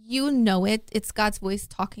you know it. It's God's voice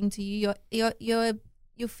talking to you.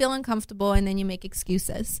 You feel uncomfortable and then you make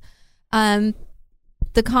excuses. The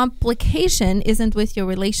complication isn't with your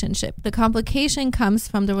relationship. The complication comes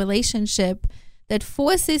from the relationship that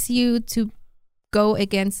forces you to go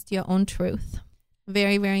against your own truth.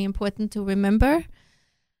 Very, very important to remember.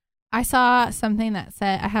 I saw something that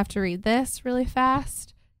said, I have to read this really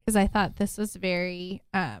fast because I thought this was very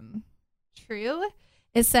true.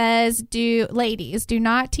 It says, ladies, do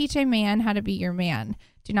not teach a man how to be your man.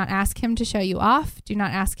 Do not ask him to show you off. Do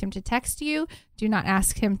not ask him to text you. Do not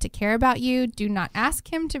ask him to care about you. Do not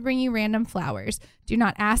ask him to bring you random flowers. Do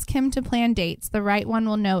not ask him to plan dates. The right one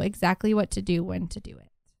will know exactly what to do when to do it.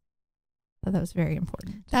 So that was very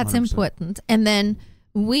important. That's 100%. important. And then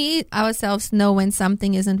we ourselves know when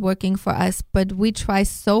something isn't working for us, but we try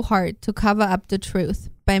so hard to cover up the truth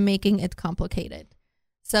by making it complicated.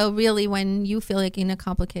 So really, when you feel like in a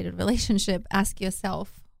complicated relationship, ask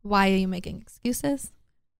yourself, why are you making excuses?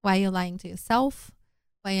 Why are you lying to yourself?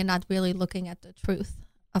 Why you're not really looking at the truth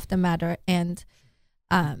of the matter? And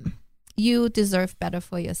you deserve better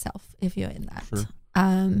for yourself if you're in that. Sure.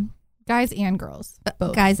 Guys and girls.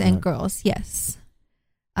 Both. Guys and Yeah. girls, yes.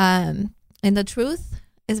 And the truth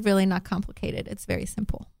is really not complicated. It's very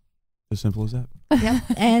simple. As simple as that. Yep.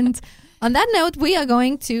 And on that note, we are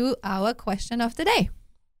going to our question of the day.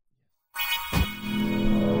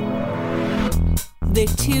 The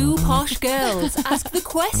two posh girls ask the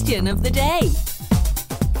question of the day.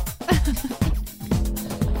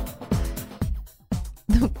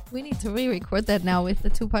 We need to re-record that now with the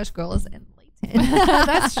two posh girls and Layton.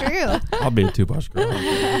 That's true. I'll be a two-posh girl.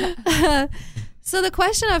 So the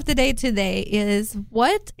question of the day today is,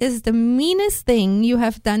 what is the meanest thing you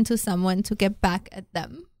have done to someone to get back at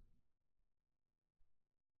them?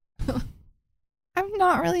 I'm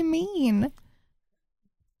not really mean.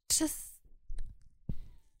 Just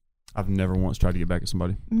I've never once tried to get back at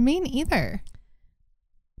somebody. Mean either.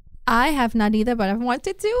 I have not either, but I've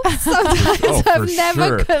wanted to. Sometimes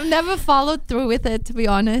I've never followed through with it, to be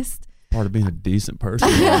honest. Part of being a decent person.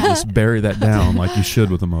 Just bury that down like you should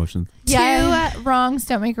with emotion. Yeah. Two wrongs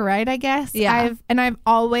don't make a right, I guess. Yeah. I've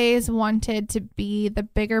always wanted to be the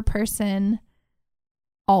bigger person,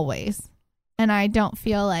 always. And I don't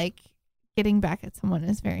feel like getting back at someone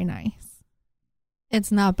is very nice. It's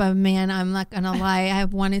not, but man, I'm not gonna lie. I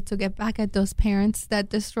wanted to get back at those parents that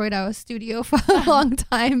destroyed our studio for a long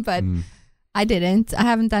time, but I didn't. I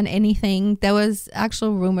haven't done anything. There was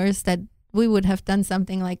actual rumors that we would have done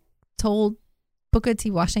something, like told Booker T.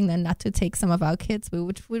 Washington not to take some of our kids,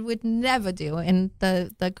 which we would never do. And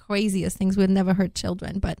the craziest things, we'd never hurt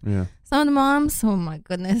children. But some of the moms, oh my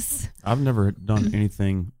goodness. I've never done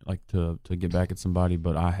anything like to get back at somebody,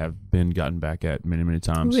 but I have been gotten back at many, many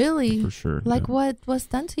times. Really? For sure. Like what was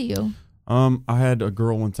done to you? I had a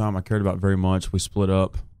girl one time I cared about very much. We split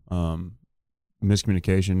up.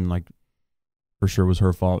 Miscommunication, like, for sure was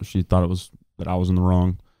her fault. She thought it was that I was in the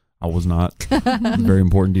wrong. I was not. Very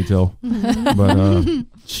important detail. But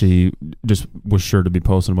she just was sure to be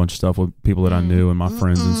posting a bunch of stuff with people that I knew and my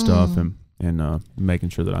friends and stuff, and making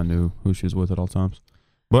sure that I knew who she was with at all times.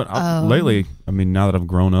 But lately, I mean, now that I've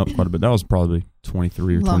grown up quite a bit, that was probably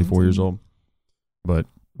 23 or 24 years old. But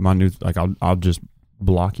my new, like, I'll just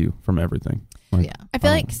block you from everything. Like, I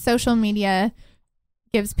feel like social media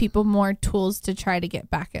gives people more tools to try to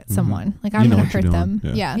get back at someone. Like, I'm going to hurt them.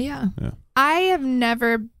 Yeah. I have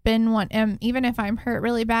never been one, even if I'm hurt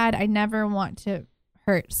really bad, I never want to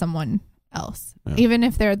hurt someone else. Even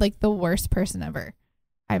if they're like the worst person ever.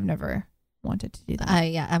 I've never wanted to do that.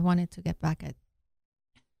 I wanted to get back at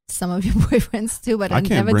some of your boyfriends too, but I can't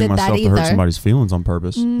never bring did that myself either. to hurt somebody's feelings on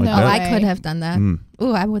purpose. No, like that. I could have done that.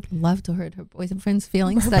 Ooh, I would love to hurt her boyfriend's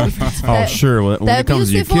feelings. Oh, sure. When it comes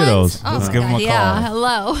to your kiddos. Oh, Let's give them a call. Yeah,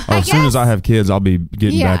 hello. As soon as I have kids, I'll be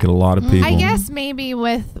getting back at a lot of people. I guess maybe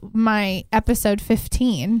with my episode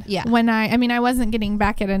 15, when I wasn't getting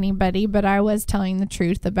back at anybody, but I was telling the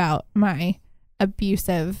truth about my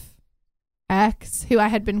abusive ex, who I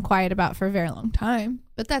had been quiet about for a very long time.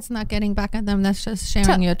 But that's not getting back at them. That's just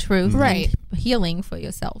sharing your truth, right? And healing for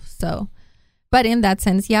yourself. So, but in that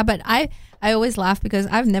sense, but I always laugh because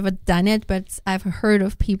I've never done it, but I've heard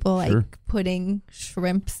of people like putting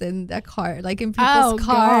shrimps in their car, like in people's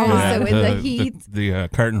cars with the heat. The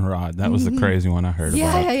curtain rod, that was the crazy one I heard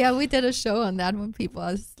about. Yeah. We did a show on that when people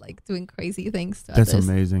are like doing crazy things to That's others.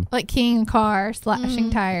 amazing. Like keying a car,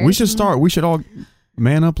 slashing tires. We should all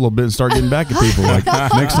man up a little bit and start getting back at people. Like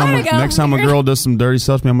next time a girl does some dirty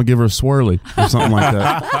stuff to me, I'm gonna give her a swirly or something like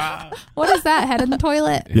that. What is that? Head in the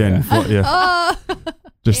toilet? Yeah.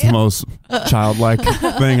 Just the most childlike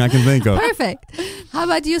thing I can think of. Perfect. How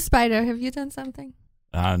about you, Spider? Have you done something?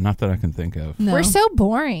 Not that I can think of. No. We're so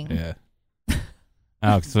boring. Yeah.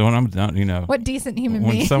 Alex, so when I'm done, what decent human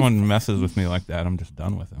when being. someone messes with me like that, I'm just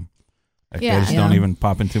done with them. Like, they just Yeah. don't even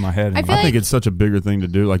pop into my head. I anymore. feel I think it's such a bigger thing to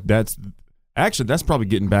do. Like that's probably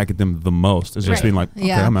getting back at them the most. Is just being like,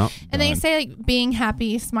 okay, I'm out. And they say like being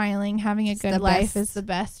happy, smiling, having a good the life best. is the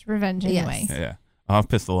best revenge anyway. Yeah. I've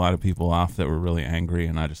pissed a lot of people off that were really angry,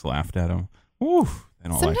 and I just laughed at them. Woo, they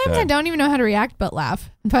don't Sometimes like that. I don't even know how to react but laugh.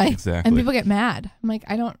 Right. Exactly. And people get mad. I'm like,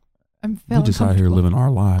 I'm We're feeling just out here living our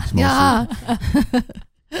lives. Mostly. Yeah.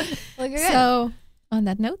 Like, So, on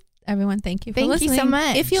that note, everyone, thank you for Thank you listening. so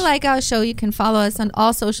much. If you like our show, you can follow us on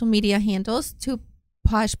all social media handles. Two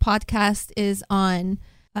Posh Podcast is on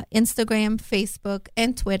Instagram, Facebook,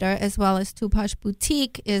 and Twitter, as well as Two Posh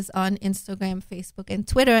Boutique is on Instagram, Facebook, and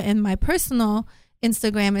Twitter. And my personal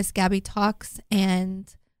Instagram is Gabby Talks,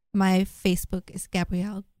 and my Facebook is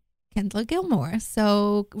Gabrielle Kendler Gilmore.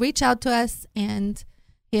 So reach out to us, and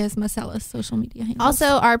here's Marcella's social media handles.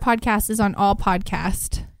 Also, our podcast is on all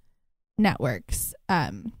podcast networks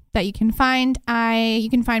that you can find. You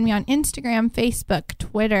can find me on Instagram, Facebook,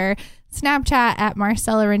 Twitter, Snapchat at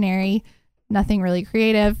Marcella Ranieri. Nothing really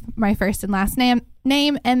creative. My first and last name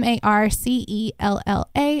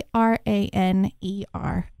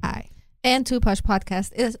MarcelLaRaneri. And Two Posh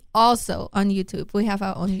Podcast is also on YouTube. We have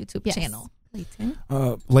our own YouTube channel.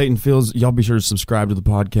 Leighton Fields, y'all be sure to subscribe to the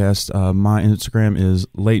podcast. My Instagram is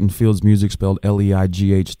Leighton Fields Music, spelled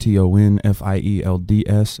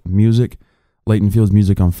LeighttonFields Music. Leighton Fields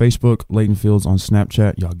Music on Facebook, Leighton Fields on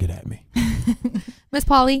Snapchat. Y'all get at me. Miss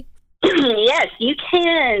Polly? Yes, you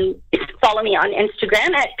can follow me on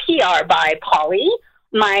Instagram at PR by Polly.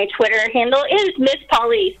 My Twitter handle is Miss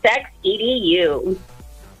Polly Sex EDU.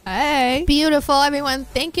 Hey. Beautiful, everyone.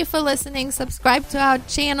 Thank you for listening. Subscribe to our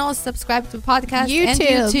channel. Subscribe to podcast and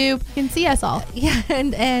YouTube. You can see us all. Yeah,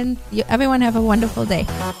 and everyone have a wonderful day.